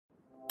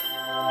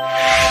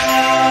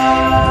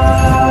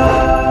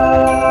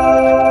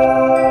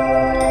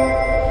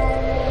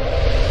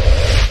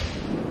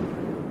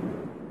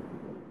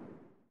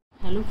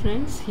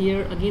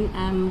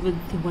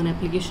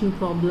multiplication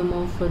problem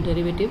of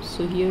derivatives.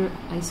 So here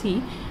I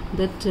see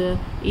that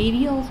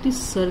area of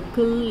this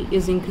circle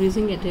is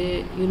increasing at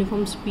a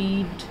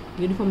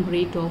uniform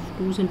rate of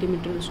 2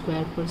 centimeter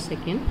square per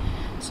second.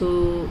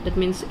 So that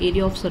means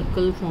area of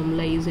circle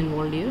formula is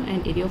involved here,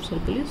 and area of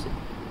circle is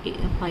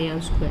pi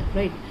r square,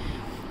 right?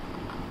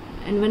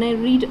 And when I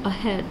read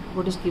ahead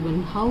what is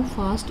given, how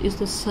fast is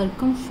the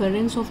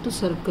circumference of the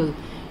circle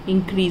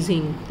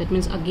increasing? That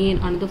means again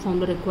another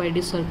formula required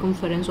is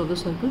circumference of the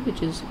circle,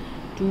 which is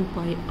 2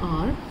 pi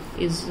r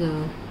is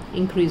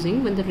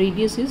increasing when the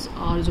radius is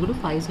r is equal to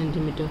 5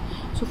 centimeter.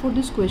 So for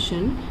this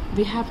question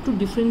we have to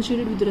differentiate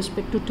it with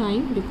respect to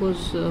time,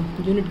 because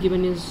unit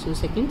given is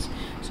seconds.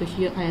 So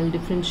here I'll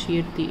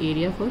differentiate the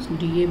area first.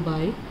 dA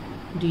by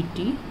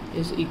dt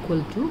is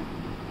equal to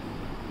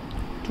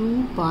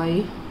 2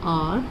 pi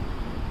r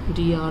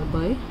dr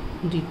by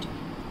dt.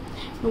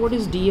 Now what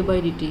is dA by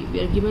dt? We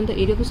are given the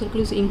area of the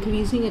circle is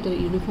increasing at a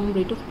uniform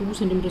rate of 2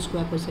 centimeter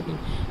square per second.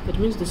 That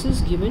means this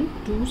is given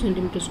 2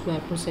 centimeter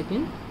square per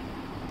second,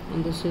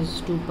 and this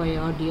is 2 pi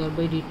r dr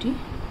by dt.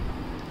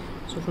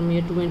 So from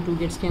here 2 and 2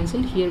 gets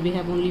cancelled. Here we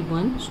have only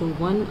 1, so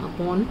 1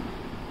 upon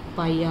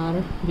pi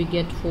r we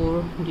get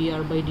for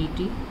dr by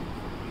dt,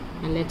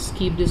 and let's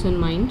keep this in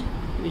mind,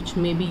 which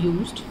may be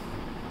used.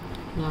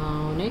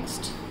 Now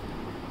next,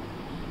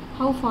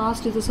 how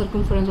fast is the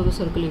circumference of the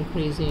circle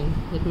increasing?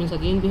 That means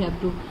again we have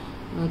to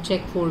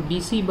check for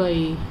dc by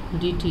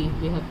dt,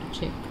 we have to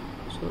check.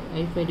 So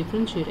if I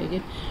differentiate, I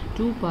get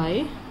 2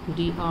 pi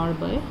dr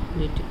by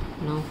dt.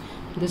 Now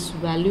this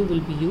value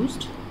will be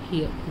used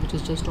here, which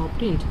is just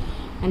obtained,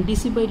 and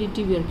dc by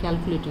dt we are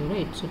calculating,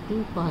 right? So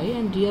 2 pi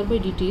and dr by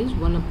dt is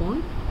 1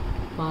 upon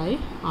pi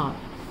r,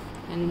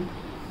 and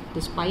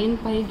this pi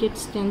and pi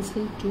gets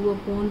cancelled. 2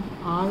 upon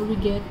r we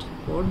get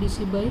for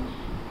dc by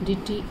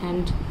dt,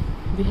 and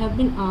we have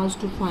been asked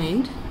to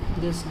find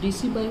this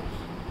dc by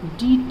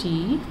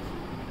dt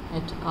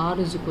at r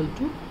is equal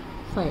to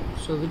 5,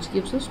 so which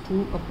gives us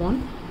 2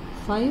 upon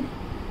 5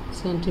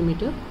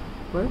 centimeter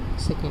per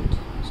second.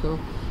 So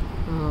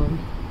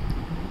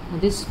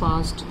this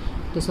fast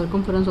the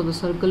circumference of the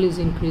circle is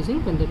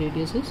increasing when the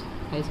radius is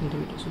 5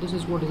 centimeters. So this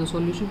is what is the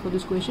solution for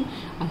this question.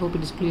 I hope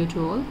it is clear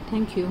to all.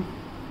 Thank you.